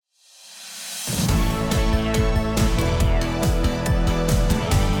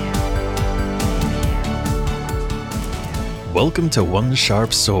Welcome to One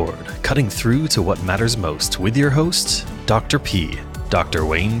Sharp Sword, cutting through to what matters most with your host, Dr. P, Dr.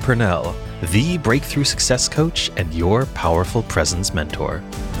 Wayne Purnell, the breakthrough success coach and your powerful presence mentor.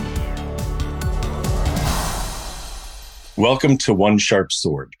 Welcome to One Sharp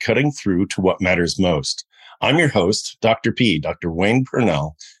Sword, cutting through to what matters most. I'm your host, Dr. P, Dr. Wayne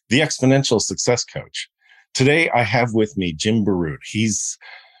Purnell, the exponential success coach. Today, I have with me Jim Baroud. He's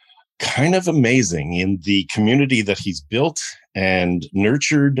kind of amazing in the community that he's built and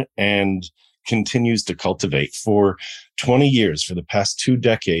nurtured and continues to cultivate. For 20 years, for the past 2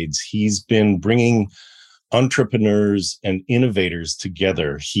 decades, he's been bringing entrepreneurs and innovators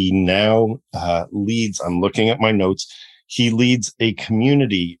together. He now leads, I'm looking at my notes, he leads a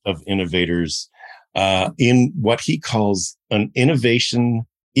community of innovators in what he calls an innovation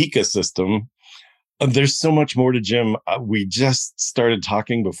ecosystem. There's so much more to Jim. We just started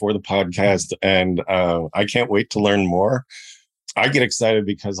talking before the podcast, and I can't wait to learn more. I get excited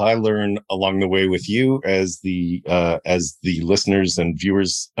because I learn along the way with you as the listeners and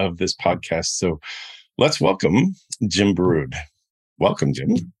viewers of this podcast. So let's welcome Jim Baroud. Welcome,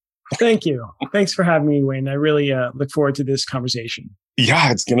 Jim. Thank you. Thanks for having me, Wayne. I really look forward to this conversation.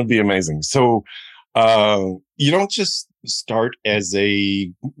 Yeah, it's going to be amazing. So you don't just start as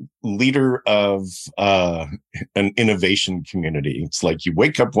a leader of an innovation community. It's like you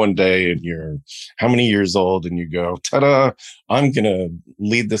wake up one day and you're how many years old and you go, ta-da, I'm going to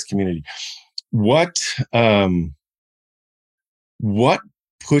lead this community. What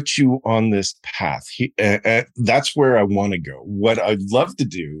put you on this path? That's where I want to go. What I'd love to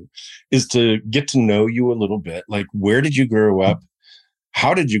do is to get to know you a little bit. Like, where did you grow up?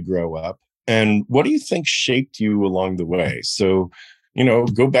 How did you grow up? And what do you think shaped you along the way? So,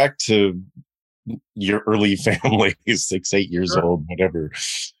 go back to your early family, 6, 8 years old, whatever,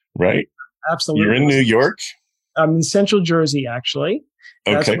 right? Absolutely. You're in New York? I'm in Central Jersey, actually.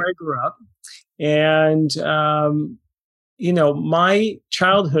 That's where I grew up. And, my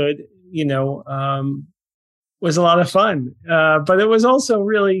childhood, was a lot of fun. But it was also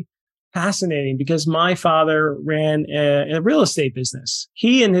really fascinating because my father ran a real estate business.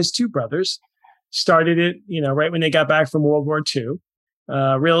 He and his 2 brothers started it, right when they got back from World War II,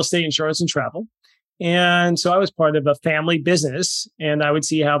 real estate, insurance, and travel. And so I was part of a family business, and I would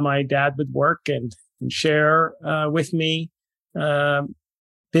see how my dad would work and share with me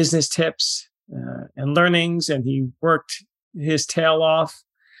business tips and learnings. And he worked his tail off.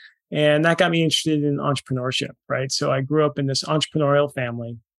 And that got me interested in entrepreneurship, right? So I grew up in this entrepreneurial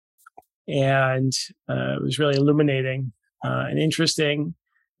family. And it was really illuminating and interesting,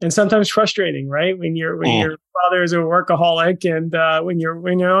 and sometimes frustrating, right? When your father is a workaholic, and when you're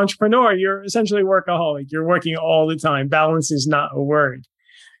an entrepreneur, you're essentially a workaholic. You're working all the time. Balance is not a word.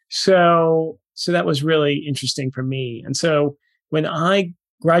 So that was really interesting for me. And so when I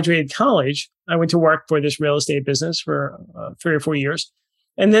graduated college, I went to work for this real estate business for 3 or 4 years.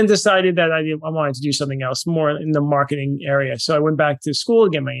 And then decided that I wanted to do something else more in the marketing area. So I went back to school to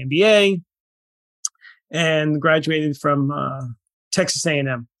get my MBA and graduated from Texas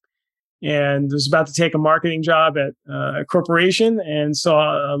A&M. And was about to take a marketing job at a corporation and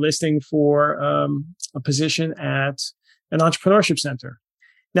saw a listing for a position at an entrepreneurship center.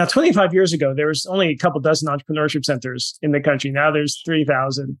 Now, 25 years ago, there was only a couple dozen entrepreneurship centers in the country. Now there's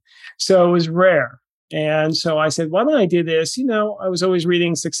 3,000. So it was rare. And so I said, why don't I do this? I was always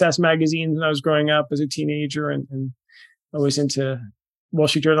reading Success magazines when I was growing up as a teenager, and I was into Wall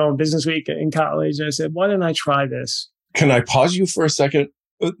Street Journal and Business Week in college. And I said, why don't I try this? Can I pause you for a second?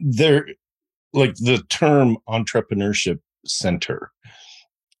 The term entrepreneurship center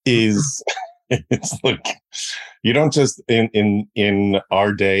is, it's like, you don't just, in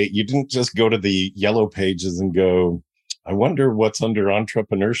our day, you didn't just go to the yellow pages and go, I wonder what's under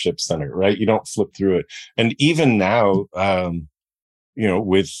Entrepreneurship Center, right? You don't flip through it. And even now,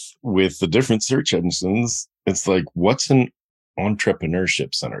 with the different search engines, it's like, what's an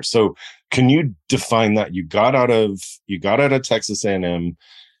Entrepreneurship Center? So can you define that? You got out of Texas A&M,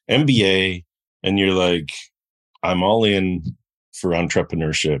 MBA, and you're like, I'm all in for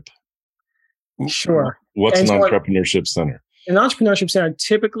entrepreneurship. Sure. What's an Entrepreneurship Center? An Entrepreneurship Center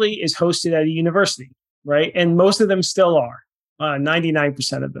typically is hosted at a university. Right. And most of them still are,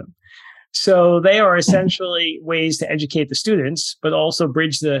 99% of them. So they are essentially ways to educate the students, but also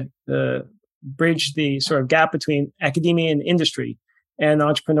bridge the sort of gap between academia and industry and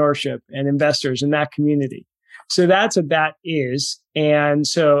entrepreneurship and investors in that community. So that's what that is. And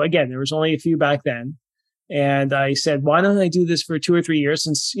so, again, there was only a few back then. And I said, why don't I do this for 2 or 3 years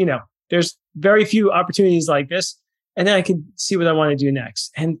since, there's very few opportunities like this. And then I could see what I want to do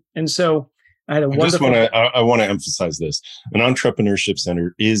next. And so I had a I just wonderful. I want to emphasize this. An entrepreneurship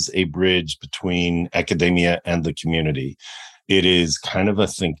center is a bridge between academia and the community. It is kind of a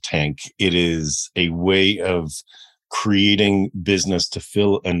think tank. It is a way of creating business to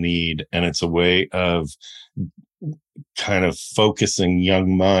fill a need, and it's a way of kind of focusing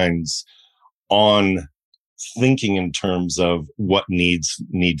young minds on thinking in terms of what need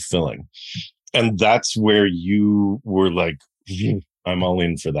filling. And that's where you were like, I'm all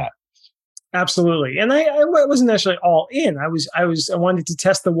in for that. Absolutely. And I wasn't necessarily all in. I wanted to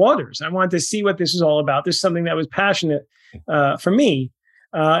test the waters. I wanted to see what this was all about. This is something that was passionate for me.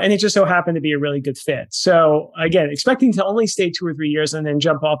 And it just so happened to be a really good fit. So again, expecting to only stay 2 or 3 years and then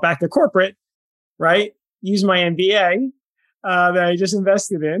jump off back to corporate, right? Use my MBA that I just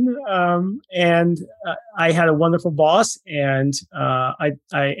invested in. And I had a wonderful boss, and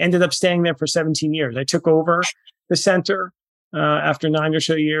I ended up staying there for 17 years. I took over the center after 9 or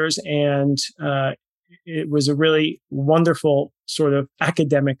so years. And it was a really wonderful sort of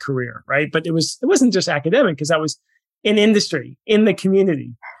academic career, right? But it wasn't just academic, because I was in industry, in the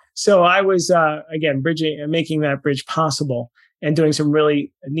community. So I was, again, making that bridge possible and doing some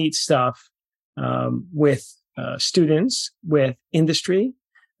really neat stuff with students, with industry,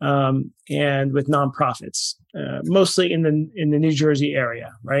 and with nonprofits, mostly in the New Jersey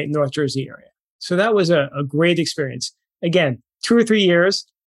area, right? North Jersey area. So that was a great experience. Again, 2 or 3 years,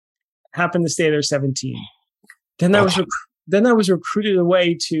 happened to stay there 17. Then I was recruited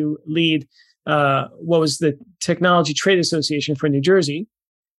away to lead what was the Technology Trade Association for New Jersey,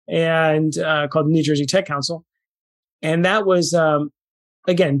 and called the New Jersey Tech Council. And that was,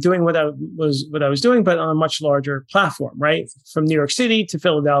 again, doing what I was doing, but on a much larger platform, right? From New York City to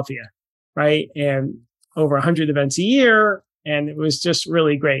Philadelphia, right? And over 100 events a year. And it was just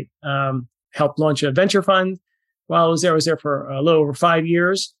really great. Helped launch a venture fund while I was there for a little over 5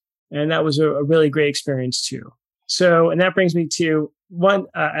 years. And that was a really great experience too. So, and that brings me to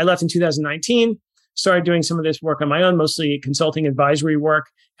I left in 2019, started doing some of this work on my own, mostly consulting advisory work,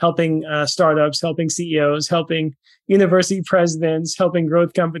 helping startups, helping CEOs, helping university presidents, helping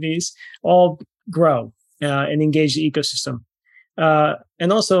growth companies all grow and engage the ecosystem.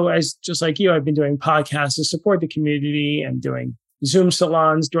 And also, just like you, I've been doing podcasts to support the community and doing Zoom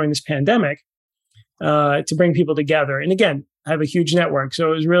salons during this pandemic to bring people together. And again, I have a huge network.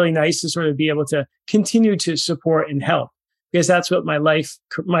 So it was really nice to sort of be able to continue to support and help, because that's what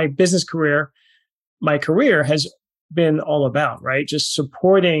my business career, my career has been all about, right? Just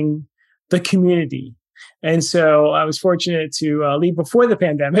supporting the community. And so I was fortunate to leave before the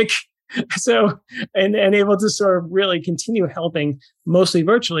pandemic. So, and able to sort of really continue helping, mostly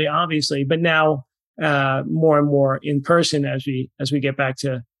virtually, obviously, but now more and more in person as we get back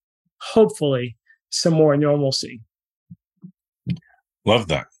to hopefully some more normalcy. Love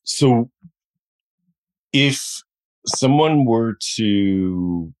that. So if someone were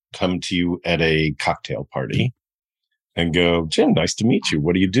to come to you at a cocktail party and go, Jim, nice to meet you.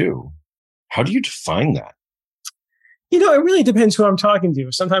 What do you do? How do you define that? It really depends who I'm talking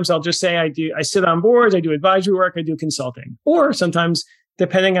to. Sometimes I'll just say I sit on boards, I do advisory work, I do consulting. Or sometimes,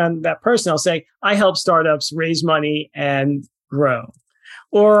 depending on that person, I'll say, I help startups raise money and grow.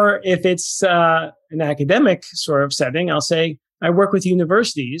 Or if it's an academic sort of setting, I'll say, I work with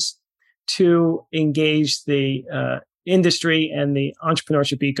universities to engage the industry and the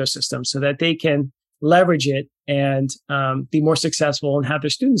entrepreneurship ecosystem so that they can leverage it and be more successful and have their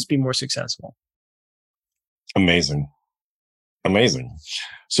students be more successful. Amazing.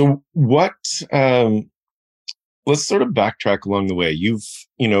 So what, let's sort of backtrack along the way.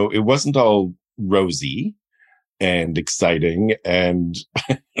 It wasn't all rosy and exciting and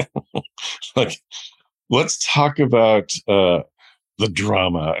like, let's talk about the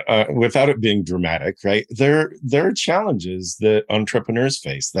drama without it being dramatic, right? There are challenges that entrepreneurs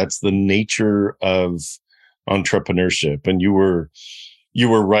face. That's the nature of entrepreneurship. And you were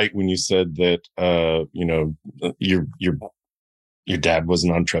right when you said that your dad was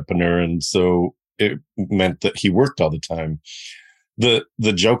an entrepreneur, and so it meant that he worked all the time. The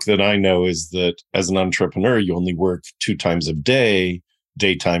joke that I know is that as an entrepreneur, you only work 2 times a day,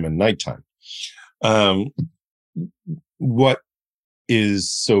 daytime and nighttime. What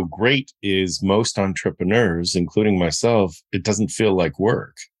is so great is most entrepreneurs, including myself, it doesn't feel like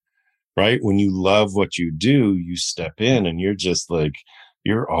work, right? When you love what you do, you step in and you're just like,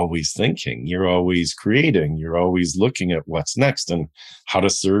 you're always thinking, you're always creating, you're always looking at what's next and how to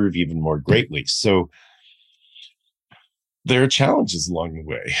serve even more greatly. So there are challenges along the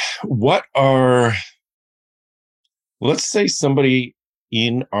way. Let's say somebody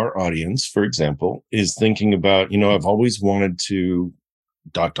in our audience, for example, is thinking about, I've always wanted to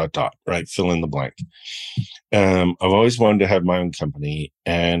dot, dot, dot, right? Fill in the blank. I've always wanted to have my own company,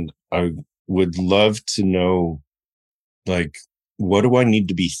 and I would love to know, like, what do I need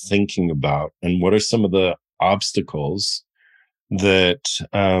to be thinking about, and what are some of the obstacles that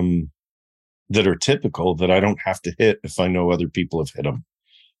that are typical that I don't have to hit if I know other people have hit them?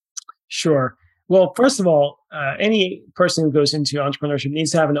 Sure. Well, first of all, any person who goes into entrepreneurship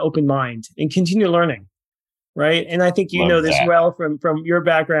needs to have an open mind and continue learning, right? And I think you know Love this that. well from your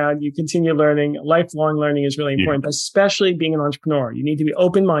background. You continue learning. Lifelong learning is really important, especially being an entrepreneur. You need to be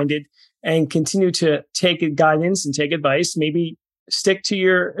open-minded and continue to take guidance and take advice. Maybe stick to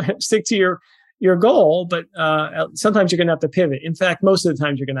your your goal, but sometimes you're going to have to pivot. In fact, most of the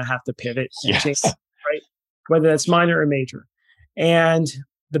times you're going to have to pivot and change, right? Whether that's minor or major. And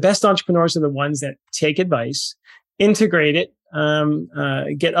the best entrepreneurs are the ones that take advice, integrate it,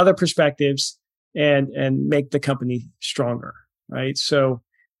 get other perspectives, and make the company stronger, right? So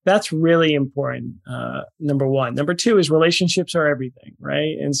that's really important. Number one. Number two is relationships are everything,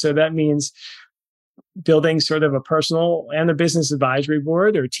 right? And so that means building sort of a personal and a business advisory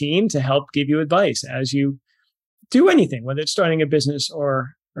board or team to help give you advice as you do anything, whether it's starting a business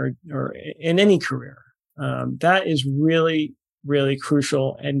or in any career. That is really, really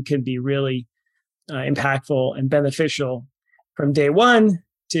crucial and can be really impactful and beneficial from day one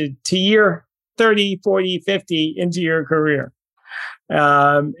to year 30, 40, 50 into your career.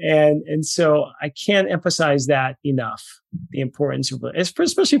 And so I can't emphasize that enough, the importance of it,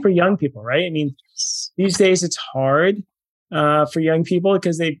 especially for young people, right? I mean, these days it's hard for young people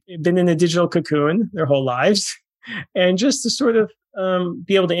because they've been in a digital cocoon their whole lives. And just to sort of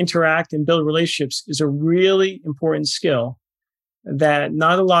be able to interact and build relationships is a really important skill that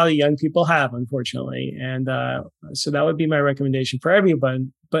not a lot of young people have, unfortunately. And so that would be my recommendation for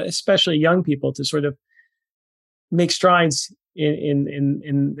everyone, but especially young people, to sort of make strides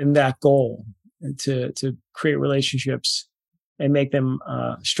in that goal, to create relationships and make them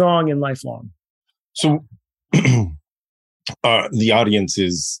strong and lifelong. So the audience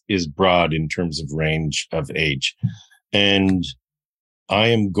is broad in terms of range of age, and I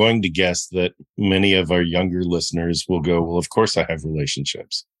am going to guess that many of our younger listeners will go, well, of course I have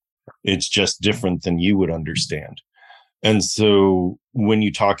relationships. It's just different than you would understand. And so when you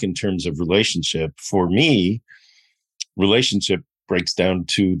talk in terms of relationship, for me, relationship breaks down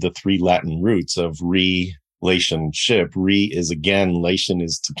to the three Latin roots of relationship. Re is again, lation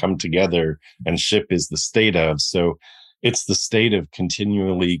is to come together, and ship is the state of. So it's the state of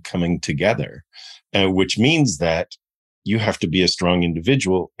continually coming together, which means that you have to be a strong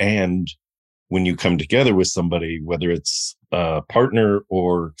individual. And when you come together with somebody, whether it's a partner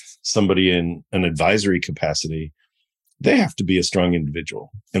or somebody in an advisory capacity, they have to be a strong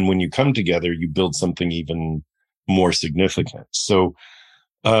individual. And when you come together, you build something even more significant. So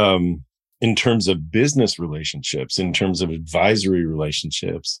in terms of business relationships, in terms of advisory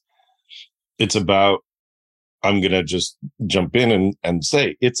relationships, it's about, I'm going to just jump in and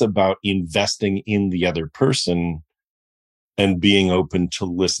say, it's about investing in the other person and being open to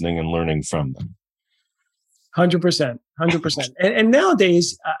listening and learning from them. 100%. And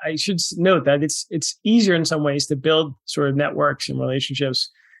nowadays, I should note that it's easier in some ways to build sort of networks and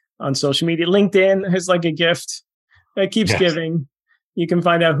relationships on social media. LinkedIn is like a gift that keeps giving. You can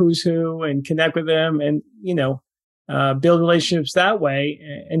find out who's who and connect with them, and build relationships that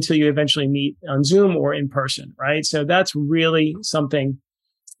way until you eventually meet on Zoom or in person, right? So that's really something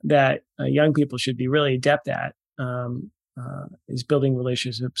that young people should be really adept at. Is building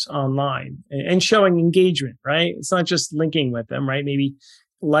relationships online and showing engagement, right? It's not just linking with them, right? Maybe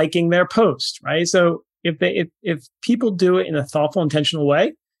liking their post, right? So if people do it in a thoughtful, intentional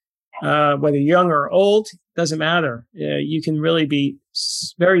way, whether young or old, doesn't matter. You can really be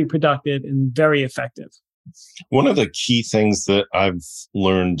very productive and very effective. One of the key things that I've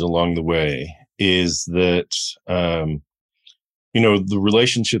learned along the way is that, the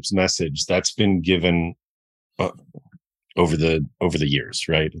relationships message that's been given over the years,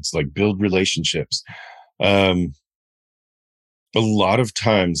 right? It's like build relationships. A lot of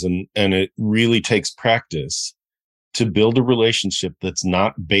times, and it really takes practice to build a relationship that's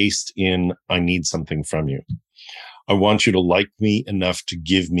not based in, I need something from you. I want you to like me enough to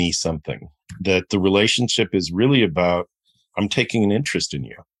give me something. That the relationship is really about, I'm taking an interest in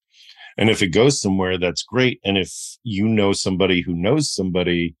you. And if it goes somewhere, that's great. And if you know somebody who knows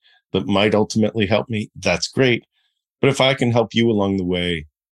somebody that might ultimately help me, that's great. But if I can help you along the way,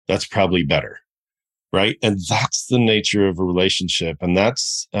 that's probably better, right? And that's the nature of a relationship. And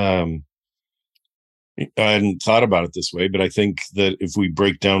that's, I hadn't thought about it this way, but I think that if we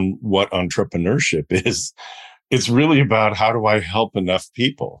break down what entrepreneurship is, it's really about how do I help enough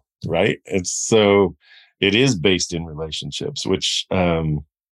people, right? It is based in relationships, which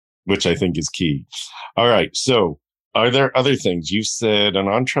I think is key. All right. So are there other things? You said an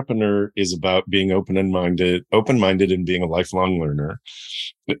entrepreneur is about being open-minded and being a lifelong learner.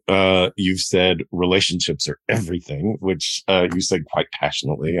 You've said relationships are everything, which you said quite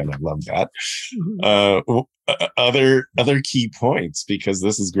passionately, and I love that. Other key points, because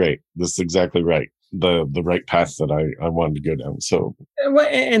this is great. This is exactly right. The right path that I wanted to go down. So,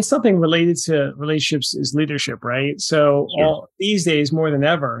 and something related to relationships is leadership, right? So sure. These days, more than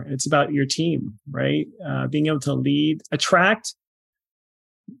ever, it's about your team, right? Being able to lead, attract,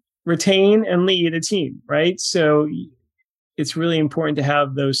 retain, and lead a team, right? So it's really important to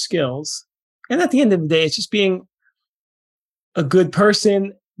have those skills. And at the end of the day, it's just being a good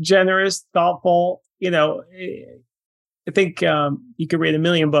person, generous, thoughtful. I think you could read 1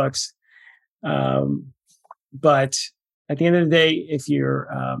 million books. But at the end of the day, if you're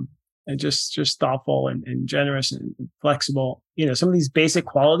just thoughtful and generous and flexible, some of these basic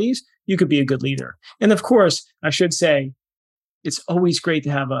qualities, you could be a good leader. And of course, I should say, it's always great to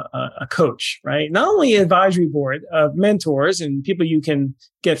have a coach, right? Not only an advisory board of mentors and people you can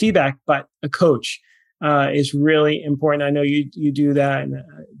get feedback, but a coach is really important. I know you do that, and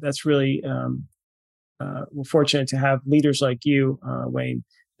that's really we're fortunate to have leaders like you, Wayne,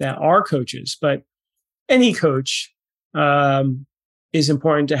 that are coaches. But any coach is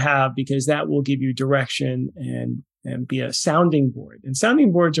important to have, because that will give you direction and be a sounding board. And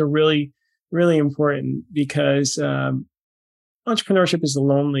sounding boards are really, really important, because entrepreneurship is a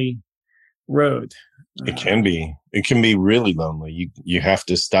lonely road. It can be. It can be really lonely. You have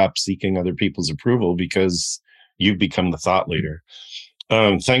to stop seeking other people's approval, because you've become the thought leader.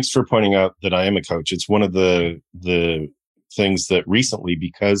 Thanks for pointing out that I am a coach. It's one of the things that recently,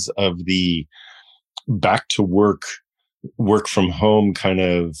 because of the back to work from home kind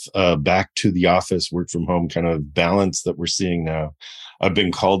of back to the office, work from home kind of balance that we're seeing now, I've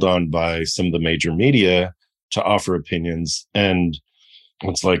been called on by some of the major media to offer opinions. And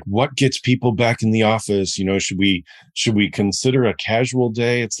it's like, what gets people back in the office? Should we consider a casual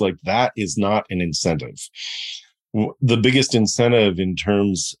day? It's like, that is not an incentive. The biggest incentive in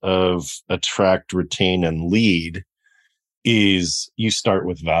terms of attract, retain, and lead is you start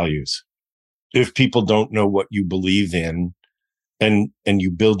with values. If people don't know what you believe in, and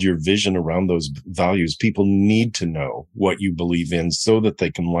you build your vision around those values, people need to know what you believe in so that they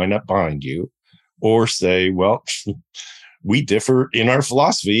can line up behind you, or say, well, we differ in our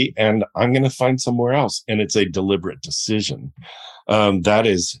philosophy and I'm going to find somewhere else. And it's a deliberate decision. That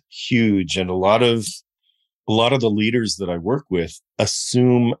is huge. And a lot of the leaders that I work with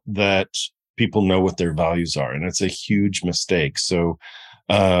assume that people know what their values are, and it's a huge mistake. So,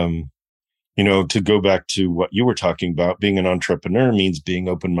 to go back to what you were talking about, being an entrepreneur means being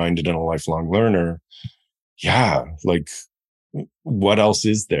open-minded and a lifelong learner. Yeah. Like, what else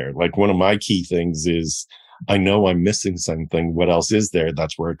is there? Like, one of my key things is, I know I'm missing something. What else is there?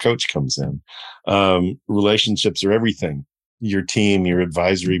 That's where a coach comes in. Relationships are everything. Your team, your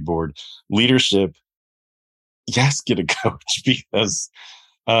advisory board, leadership. Yes, get a coach, because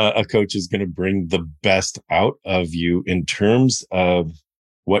a coach is going to bring the best out of you in terms of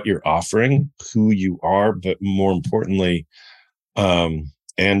what you're offering, who you are, but more importantly, and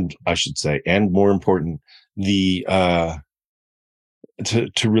more important, to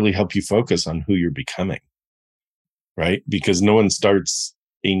really help you focus on who you're becoming, right? Because no one starts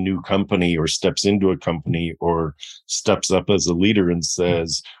a new company or steps into a company or steps up as a leader and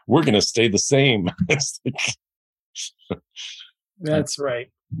says, we're going to stay the same. That's right.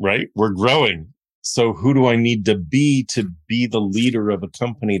 Right? We're growing. So who do I need to be the leader of a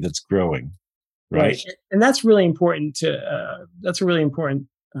company that's growing? Right. And that's really important that's a really important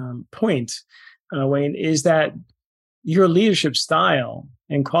point, Wayne, is that your leadership style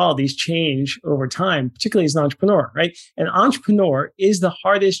and qualities change over time, particularly as an entrepreneur, right? An entrepreneur is the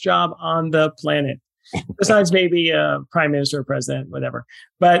hardest job on the planet, besides maybe a prime minister or president, whatever.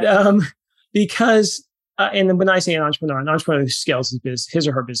 But because and when I say an entrepreneur scales his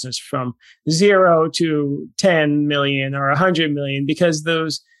or her business from 0 to 10 million or 100 million, because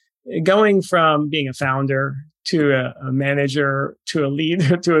those going from being a founder to a manager to a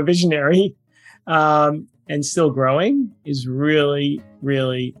leader to a visionary and still growing is really,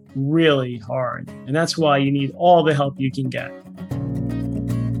 really, really hard. And that's why you need all the help you can get.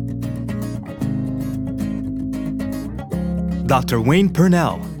 Dr. Wayne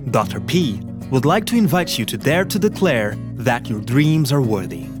Purnell, Dr. P, would like to invite you to dare to declare that your dreams are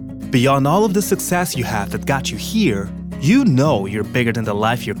worthy. Beyond all of the success you have that got you here, you know you're bigger than the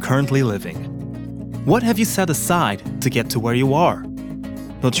life you're currently living. What have you set aside to get to where you are?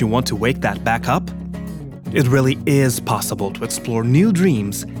 Don't you want to wake that back up? It really is possible to explore new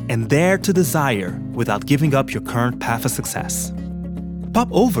dreams and dare to desire without giving up your current path of success. Pop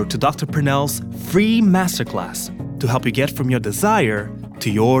over to Dr. Purnell's free masterclass to help you get from your desire to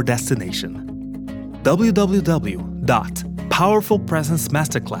your destination.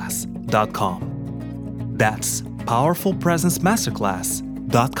 www.powerfulpresencemasterclass.com. That's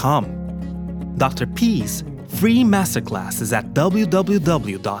powerfulpresencemasterclass.com. Dr. P's free masterclass is at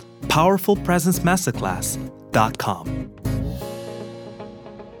www.powerfulpresencemasterclass.com.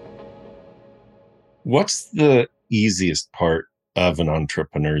 What's the easiest part of an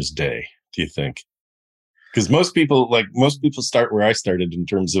entrepreneur's day, do you think? Because most people start where I started in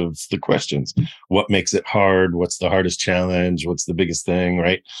terms of the questions. What makes it hard? What's the hardest challenge? What's the biggest thing,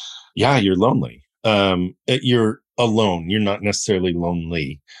 right? Yeah, you're lonely. You're alone. You're not necessarily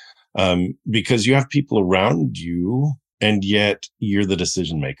lonely because you have people around you, and yet you're the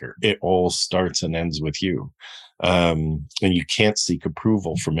decision maker. It all starts and ends with you. And you can't seek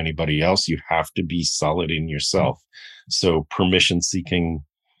approval from anybody else. You have to be solid in yourself. So permission seeking,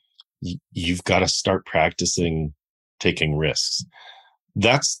 you've got to start practicing taking risks.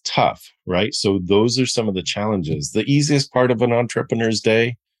 That's tough, right? So those are some of the challenges. The easiest part of an entrepreneur's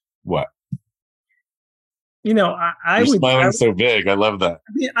day, what? You're smiling so big. I love that.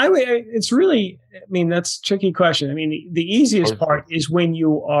 It's really, that's a tricky question. The easiest part is when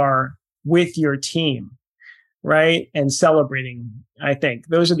you are with your team, right? And celebrating, I think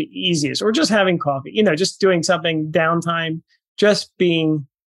those are the easiest, or just having coffee, just doing something downtime, just being,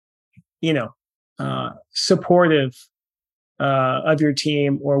 supportive of your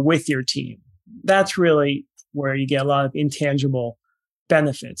team or with your team. That's really where you get a lot of intangible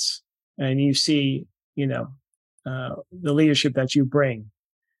benefits, and you see, the leadership that you bring.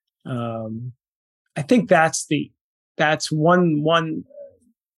 I think that's one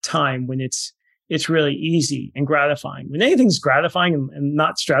time when it's really easy and gratifying. When anything's gratifying and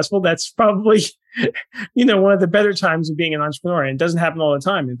not stressful, that's probably, one of the better times of being an entrepreneur. And it doesn't happen all the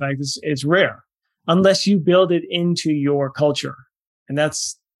time. In fact, it's rare unless you build it into your culture. And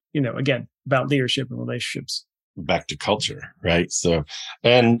that's, again, about leadership and relationships. Back to culture, right? So,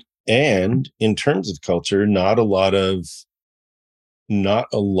 and in terms of culture, not a lot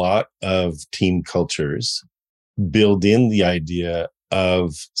of team cultures build in the idea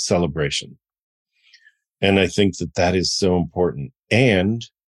of celebration. And I think that is so important. And,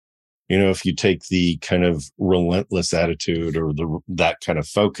 if you take the kind of relentless attitude or that kind of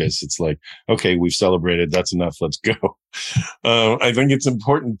focus, it's like, okay, we've celebrated. That's enough. Let's go. I think it's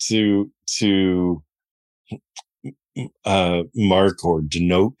important to mark or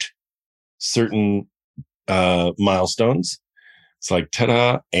denote certain milestones. It's like,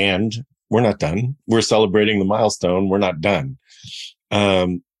 ta-da, and we're not done. We're celebrating the milestone. We're not done.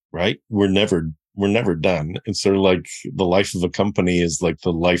 Right? We're never done. It's sort of like the life of a company is like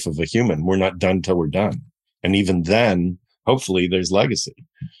the life of a human. We're not done till we're done. And even then, hopefully there's legacy.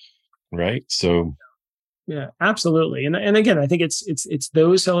 Right? So yeah, absolutely. And again, I think it's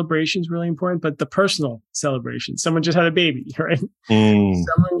those celebrations really important, but the personal celebrations. Someone just had a baby, right?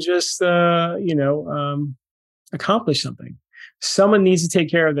 Someone just accomplished something. Someone needs to take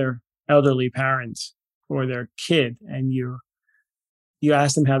care of their elderly parents or their kid, and you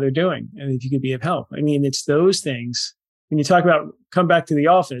ask them how they're doing and if you could be of help. It's those things. When you talk about come back to the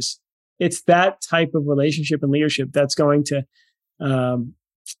office, it's that type of relationship and leadership that's going to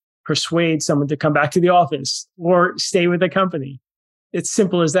persuade someone to come back to the office or stay with the company. It's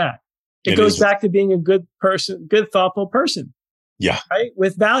simple as that. It goes back to being a good person, good, thoughtful person. Yeah. Right?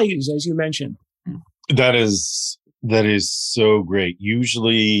 With values, as you mentioned. That is so great.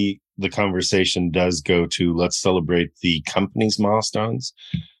 Usually the conversation does go to let's celebrate the company's milestones.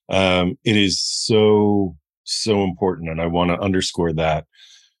 It is so important. And I want to underscore that,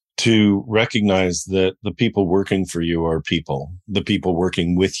 to recognize that the people working for you are people, the people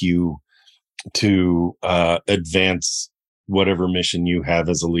working with you to advance whatever mission you have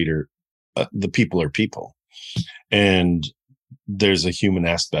as a leader. The people are people, and there's a human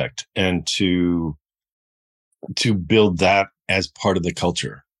aspect, and to build that as part of the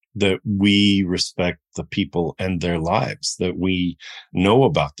culture, that we respect the people and their lives, that we know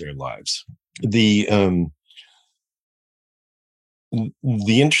about their lives. The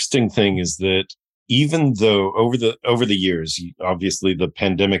interesting thing is that even though over the years, obviously the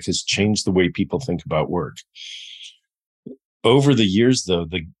pandemic has changed the way people think about work. Over the years, though,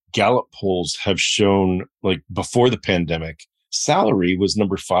 the Gallup polls have shown, like before the pandemic, salary was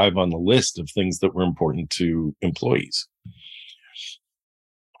number 5 on the list of things that were important to employees.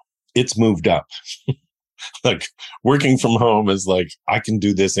 it's moved up. Like working from home is like, I can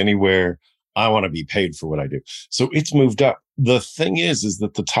do this anywhere. I want to be paid for what I do. So it's moved up. The thing is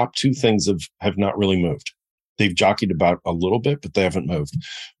that the top two things have not really moved. They've jockeyed about a little bit, but they haven't moved.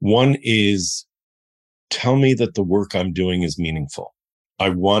 One is, tell me that the work I'm doing is meaningful. I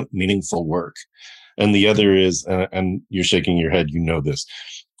want meaningful work. And the other is, and you're shaking your head, you know this.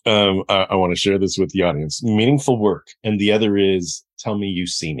 I want to share this with the audience. Meaningful work. And the other is, tell me you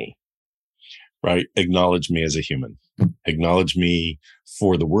see me, right? Acknowledge me as a human. Acknowledge me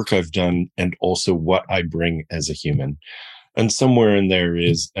for the work I've done and also what I bring as a human. And somewhere in there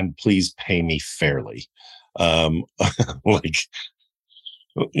is, and please pay me fairly. Like,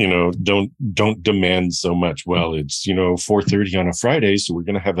 you know, don't demand so much. Well, it's, you know, 4:30 on a Friday, so we're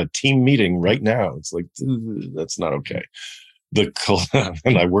going to have a team meeting right now. It's like, that's not okay.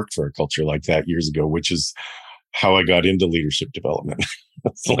 And I worked for a culture like that years ago, which is how I got into leadership development.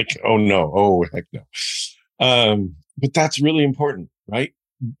 It's like, oh no, oh heck no. But that's really important, right?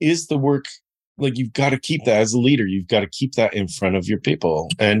 Is the work, like, you've got to keep that as a leader. You've got to keep that in front of your people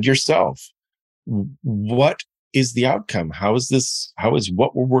and yourself. What is the outcome? How is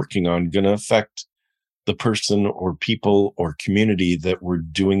what we're working on going to affect the person or people or community that we're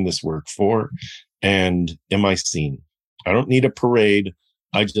doing this work for? And am I seen? I don't need a parade.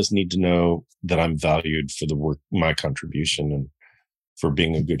 I just need to know that I'm valued for the work, my contribution, and for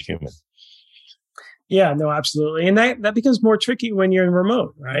being a good human. Yeah, no, absolutely. And that becomes more tricky when you're in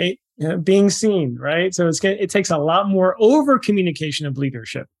remote, right? Being seen, right? So it takes a lot more over communication of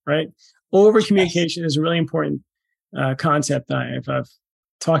leadership, right? Over communication is a really important concept that I've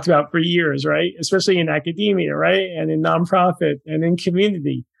talked about for years, right? Especially in academia, right? And in nonprofit and in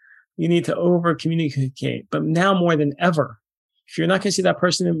community, you need to over communicate. But now more than ever, if you're not going to see that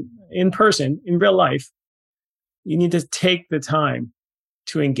person in person, in real life, you need to take the time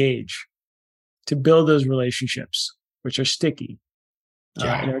to engage, to build those relationships, which are sticky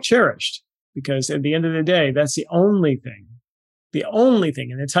and are cherished. Because at the end of the day, that's the only thing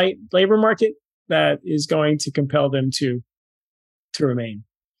in a tight labor market that is going to compel them to remain.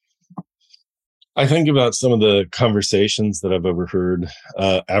 I think about some of the conversations that I've overheard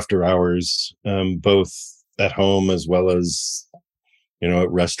after hours, both at home as well as, you know,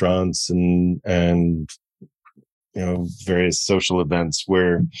 at restaurants and you know, various social events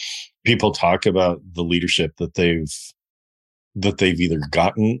where people talk about the leadership that they've either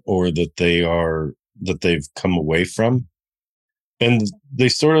gotten or that they've come away from, and they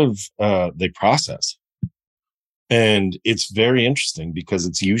sort of they process. And it's very interesting because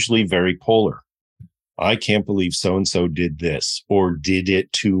it's usually very polar. I can't believe so-and-so did this or did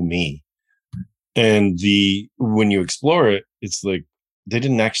it to me. And when you explore it, it's like, they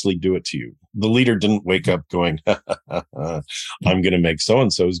didn't actually do it to you. The leader didn't wake up going, I'm going to make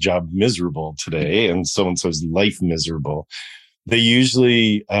so-and-so's job miserable today and so-and-so's life miserable. They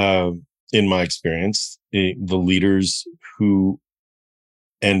usually, in my experience, the leaders who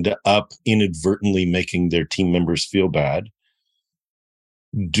end up inadvertently making their team members feel bad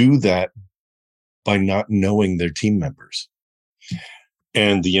do that by not knowing their team members.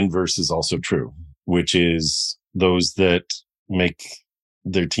 And the inverse is also true, which is those that make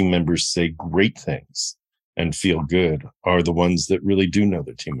their team members say great things and feel good are the ones that really do know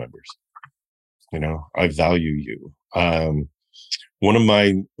their team members. You know, I value you. One of my,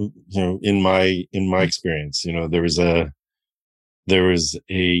 you know, in my experience, you know, there was a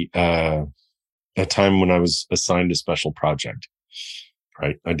time when I was assigned a special project,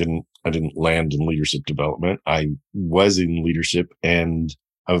 right? I didn't land in leadership development. I was in leadership and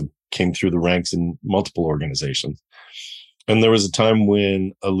I came through the ranks in multiple organizations. And there was a time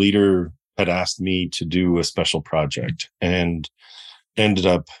when a leader had asked me to do a special project and ended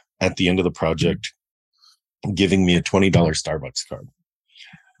up at the end of the project giving me a $20 Starbucks card.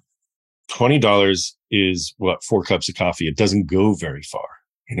 $20 is what, 4 cups of coffee. It doesn't go very far,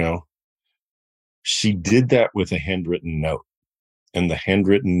 you know. She did that with a handwritten note, and the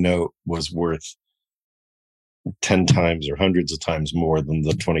handwritten note was worth 10 times or hundreds of times more than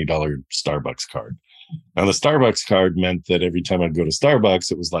the $20 Starbucks card. Now, the Starbucks card meant that every time I'd go to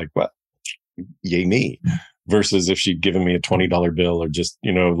Starbucks, it was like, well, yay me. Versus if she'd given me a $20 bill or just,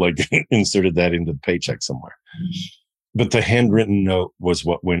 you know, like inserted that into the paycheck somewhere. But the handwritten note was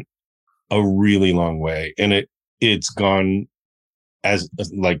what went a really long way. And it's gone as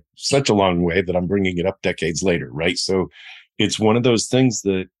like such a long way that I'm bringing it up decades later, right? So it's one of those things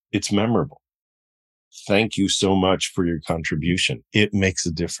that it's memorable. Thank you so much for your contribution. It makes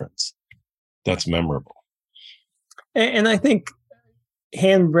a difference. That's memorable. And I think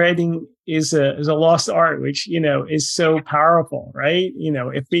handwriting is a lost art, which, is so powerful, right?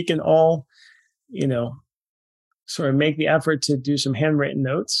 If we can all, sort of make the effort to do some handwritten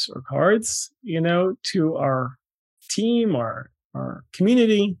notes or cards, to our team, our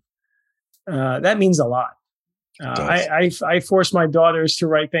community, that means a lot. I force my daughters to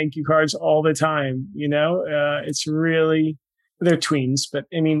write thank you cards all the time. It's really, they're tweens, but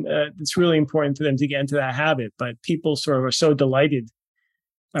I mean, it's really important for them to get into that habit. But people sort of are so delighted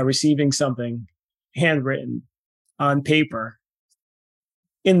by receiving something handwritten on paper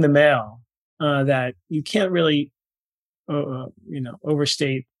in the mail that you can't really,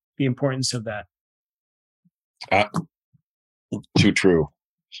 overstate the importance of that. Too true.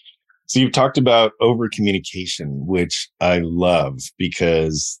 So you've talked about over communication, which I love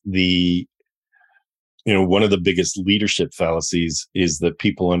because one of the biggest leadership fallacies is that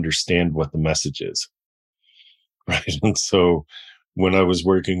people understand what the message is. Right. And so when I was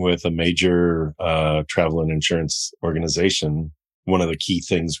working with a major travel and insurance organization, one of the key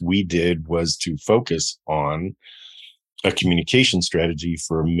things we did was to focus on a communication strategy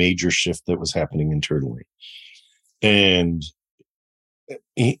for a major shift that was happening internally. And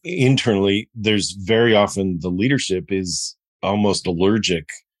internally, there's very often the leadership is almost allergic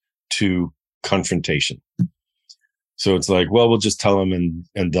to confrontation. So it's like, well, we'll just tell them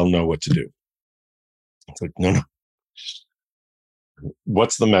and they'll know what to do. It's like, no.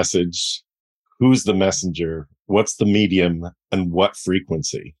 What's the message? Who's the messenger? What's the medium? And what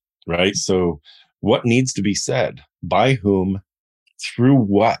frequency? Right? So what needs to be said? By whom? Through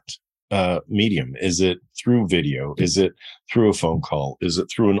what medium? Is it through video? Is it through a phone call? Is it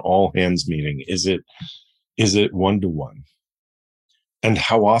through an all hands meeting? Is it one-to-one? And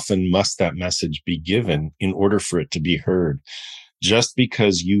how often must that message be given in order for it to be heard? Just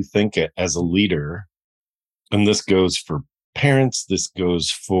because you think it as a leader, and this goes for parents, this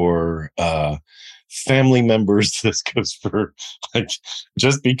goes for family members, this goes for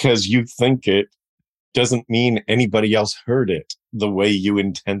just because you think it doesn't mean anybody else heard it the way you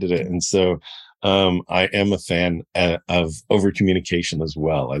intended it. And so I am a fan of over communication as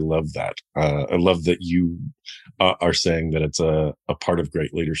well. I love that. I love that you are saying that it's a part of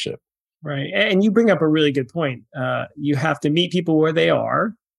great leadership. Right. And you bring up a really good point. You have to meet people where they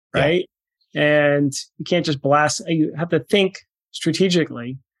are, right? Yeah. And you can't just blast. You have to think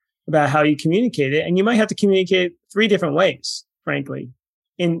strategically about how you communicate it. And you might have to communicate 3 different ways, frankly,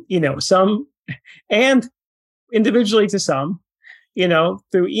 in, some and individually to some,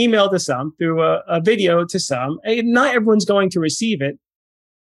 through email to some, through a video to some. And not everyone's going to receive it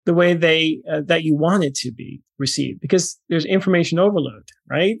the way that you want it to be received, because there's information overload,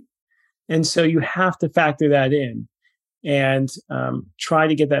 right? And so you have to factor that in and try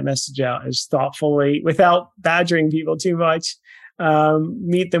to get that message out as thoughtfully without badgering people too much.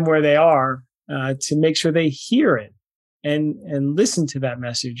 Meet them where they are to make sure they hear it and listen to that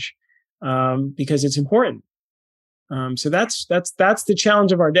message because it's important. So that's the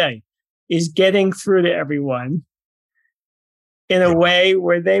challenge of our day, is getting through to everyone in a way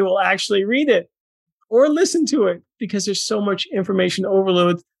where they will actually read it or listen to it, because there's so much information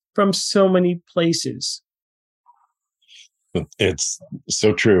overload from so many places. It's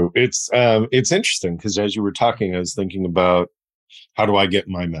so true. It's interesting because as you were talking, I was thinking about how do I get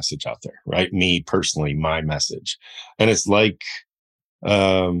my message out there, right? Me personally, my message. And it's like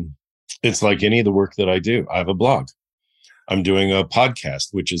any of the work that I do. I have a blog. I'm doing a podcast,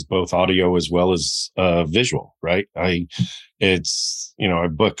 which is both audio as well as visual, right? I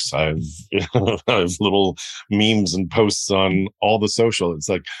have books. I have little memes and posts on all the social. It's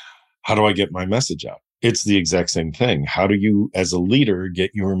like, how do I get my message out? It's the exact same thing. How do you, as a leader, get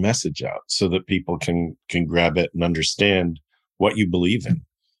your message out so that people can grab it and understand what you believe in?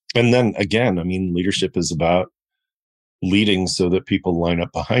 And then again, I mean, leadership is about leading so that people line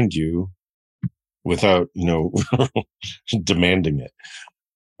up behind you without, demanding it.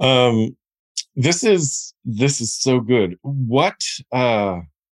 This is so good. What, are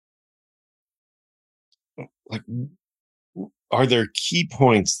there key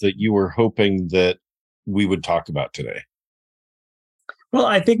points that you were hoping that we would talk about today? Well,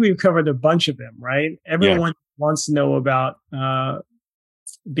 I think we've covered a bunch of them, right? Everyone wants to know about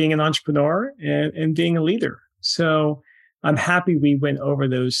being an entrepreneur and being a leader. So I'm happy we went over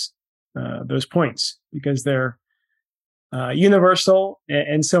those points, because they're universal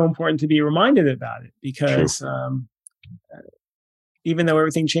and so important to be reminded about it, because even though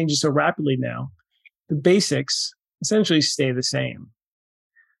everything changes so rapidly now, the basics essentially stay the same.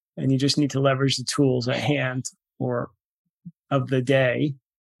 And you just need to leverage the tools at hand or of the day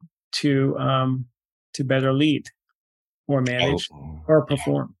to better lead or manage or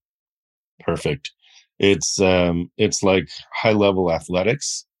perform. Perfect. It's like high level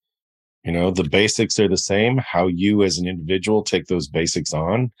athletics. The basics are the same. How you as an individual take those basics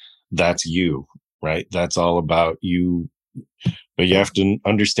on, that's you, right? That's all about you. But you have to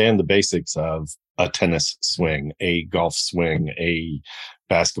understand the basics of a tennis swing, a golf swing, a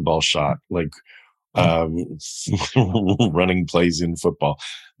basketball shot, like running plays in football.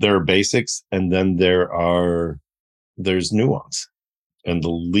 There are basics, and then there's nuance. And the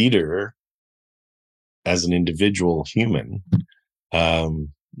leader, as an individual human,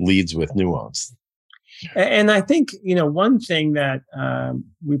 leads with nuance. And I think, one thing that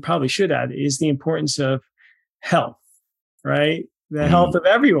we probably should add is the importance of health, right? The health of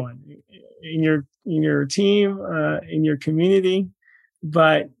everyone in your team, in your community,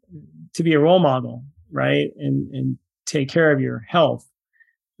 but to be a role model, right? And take care of your health,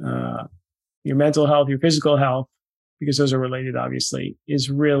 your mental health, your physical health, because those are related, obviously, is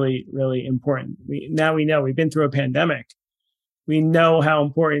really, really important. We know we've been through a pandemic. We know how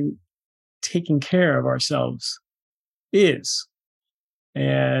important taking care of ourselves is.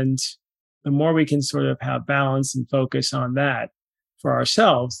 And the more we can sort of have balance and focus on that for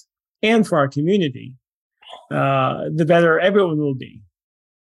ourselves and for our community, the better everyone will be.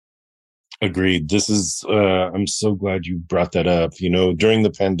 Agreed. This is, I'm so glad you brought that up. During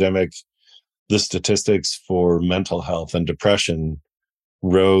the pandemic, the statistics for mental health and depression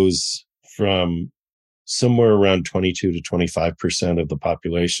rose from somewhere around 22 to 25% of the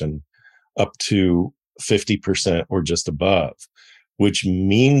population up to 50% or just above, which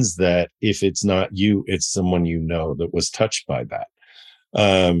means that if it's not you, it's someone that was touched by that.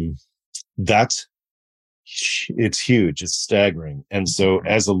 It's huge. It's staggering. And so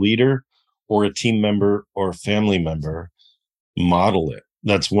as a leader or a team member or a family member, model it.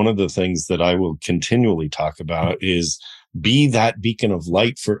 That's one of the things that I will continually talk about is be that beacon of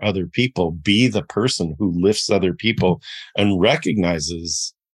light for other people. Be the person who lifts other people and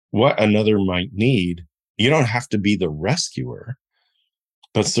recognizes what another might need. You don't have to be the rescuer,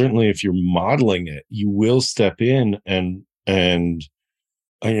 but certainly if you're modeling it, you will step in and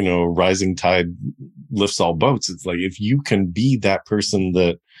rising tide lifts all boats. It's like, if you can be that person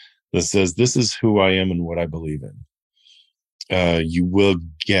that says, this is who I am and what I believe in, you will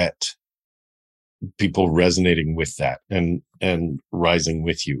get people resonating with that and rising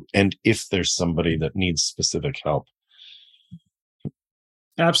with you. And if there's somebody that needs specific help.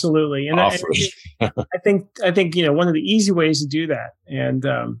 Absolutely. And I think, one of the easy ways to do that, and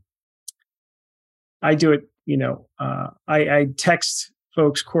I do it, I text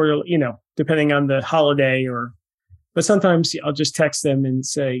folks quarterly, depending on the holiday but sometimes I'll just text them and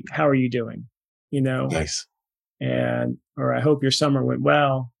say, how are you doing? Nice. Or I hope your summer went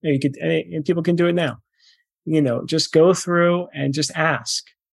well. And people can do it now. Just go through and just ask.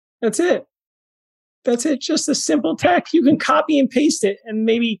 That's it. Just a simple text. You can copy and paste it and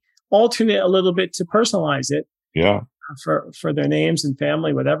maybe alternate a little bit to personalize it. Yeah. For their names and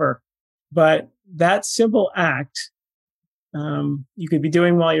family, whatever. But that simple act, you could be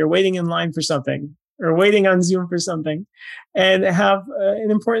doing while you're waiting in line for something or waiting on Zoom for something, and have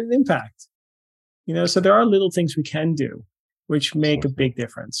an important impact. So there are little things we can do which make a big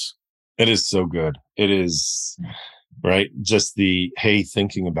difference. It is so good. It is, right? Just hey,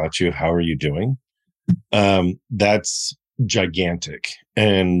 thinking about you, how are you doing? That's gigantic.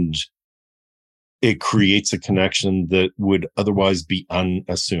 And it creates a connection that would otherwise be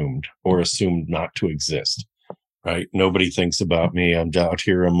unassumed or assumed not to exist, right? Nobody thinks about me. I'm out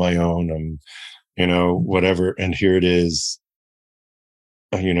here on my own. I'm, whatever. And here it is,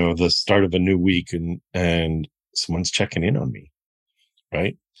 the start of a new week and someone's checking in on me.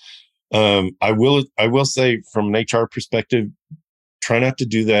 Right. I will say from an HR perspective, try not to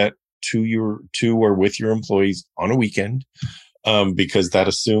do that to or with your employees on a weekend, because that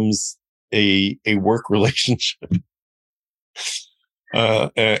assumes a work relationship.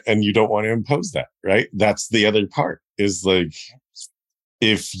 And you don't want to impose that, right? That's the other part, is like,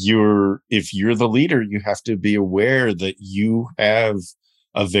 if you're the leader, you have to be aware that you have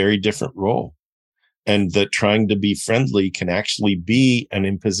a very different role, and that trying to be friendly can actually be an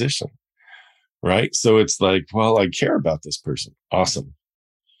imposition, right? So it's like, well, I care about this person. Awesome.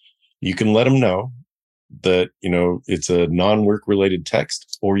 You can let them know that, it's a non-work related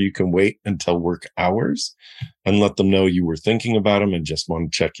text, or you can wait until work hours and let them know you were thinking about them and just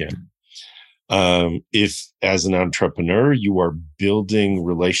want to check in. If as an entrepreneur, you are building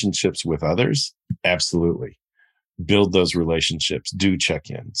relationships with others, absolutely. Build those relationships, do check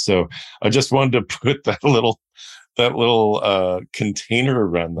in. So I just wanted to put that little container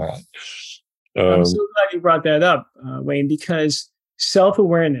around that. I'm so glad you brought that up, Wayne, because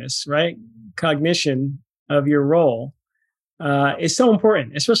self-awareness, right? Cognition of your role is so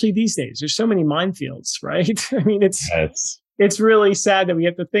important, especially these days. There's so many minefields, right? I mean, it's really sad that we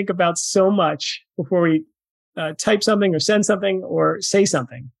have to think about so much before we type something or send something or say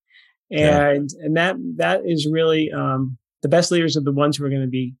something. And that is really the best leaders are the ones who are going to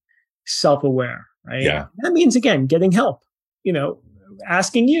be self-aware, right? Yeah. That means, again, getting help,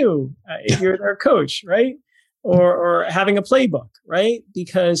 asking you if you're their coach, right? Or having a playbook, right?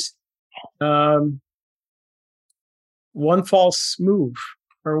 Because one false move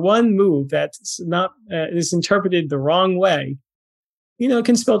or one move that's not is interpreted the wrong way,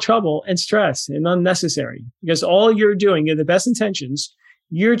 can spell trouble and stress and unnecessary, because all you're doing, you have the best intentions.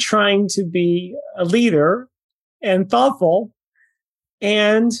 You're trying to be a leader and thoughtful,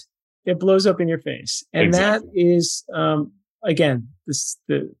 and it blows up in your face. And exactly. That is, again,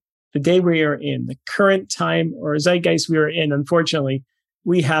 the day we are in, the current time or zeitgeist we are in. Unfortunately,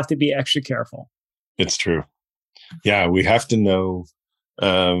 we have to be extra careful. It's true. Yeah, we have to know.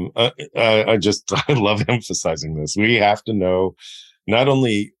 I love emphasizing this. We have to know not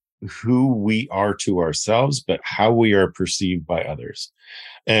only who we are to ourselves, but how we are perceived by others.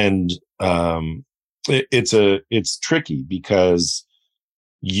 And it's tricky because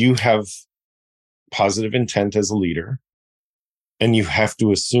you have positive intent as a leader, and you have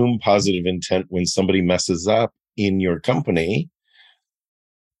to assume positive intent when somebody messes up in your company.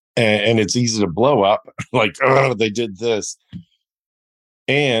 And it's easy to blow up like, oh, they did this.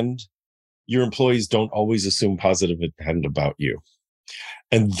 And your employees don't always assume positive intent about you.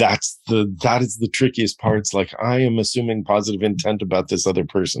 And that is the trickiest part. It's like, I am assuming positive intent about this other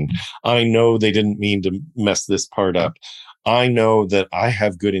person. I know they didn't mean to mess this part up. I know that I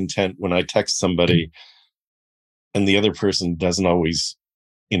have good intent when I text somebody, and the other person doesn't always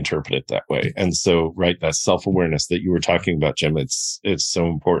interpret it that way. And so, right, that self-awareness that you were talking about, Jim, it's so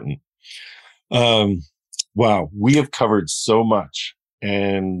important. Wow, we have covered so much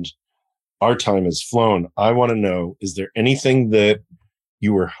and our time has flown. I want to know, is there anything that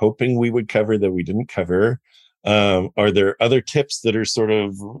you were hoping we would cover that we didn't cover? Are there other tips that are sort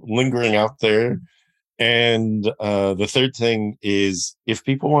of lingering out there? And the third thing is, if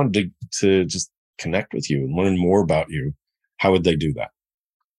people wanted to just connect with you and learn more about you, how would they do that?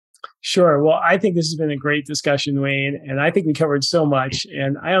 Sure. Well, I think this has been a great discussion, Wayne, and I think we covered so much,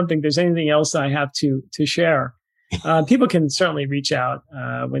 and I don't think there's anything else I have to share. People can certainly reach out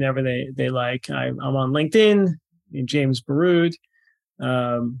whenever they like. I'm on LinkedIn, James Baroud,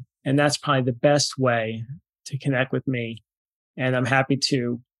 and that's probably the best way to connect with me. And I'm happy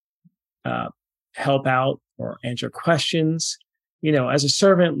to help out or answer questions. As a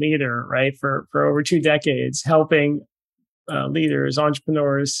servant leader, right, for over 2 decades, helping leaders,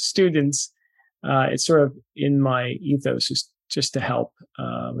 entrepreneurs, students, it's sort of in my ethos is just to help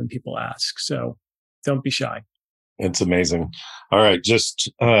when people ask. So don't be shy. It's amazing. All right.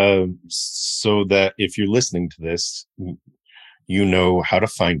 Just so that if you're listening to this, you know how to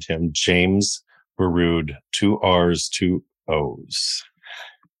find him. James Baroud, 2 R's, 2 O's,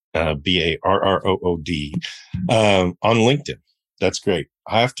 Barrood, on LinkedIn. That's great.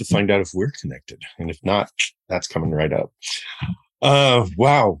 I have to find out if we're connected. And if not, that's coming right up.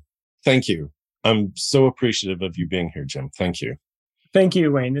 Wow. Thank you. I'm so appreciative of you being here, Jim. Thank you. Thank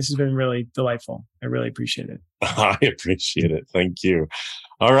you, Wayne. This has been really delightful. I really appreciate it. I appreciate it. Thank you.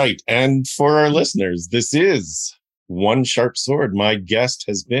 All right. And for our listeners, this is One Sharp Sword. My guest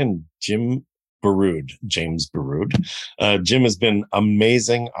has been James Baroud. Jim has been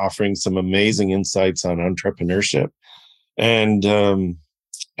amazing, offering some amazing insights on entrepreneurship. And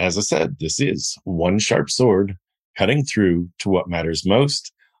as I said, this is One Sharp Sword, cutting through to what matters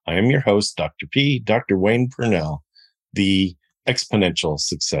most. I am your host, Dr. P, Dr. Wayne Purnell, the Exponential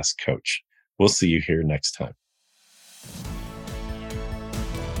Success Coach. We'll see you here next time.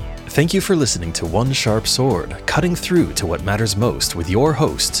 Thank you for listening to One Sharp Sword, cutting through to what matters most with your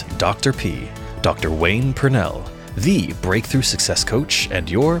host, Dr. P, Dr. Wayne Purnell, the Breakthrough Success Coach and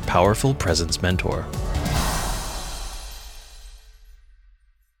your powerful presence mentor.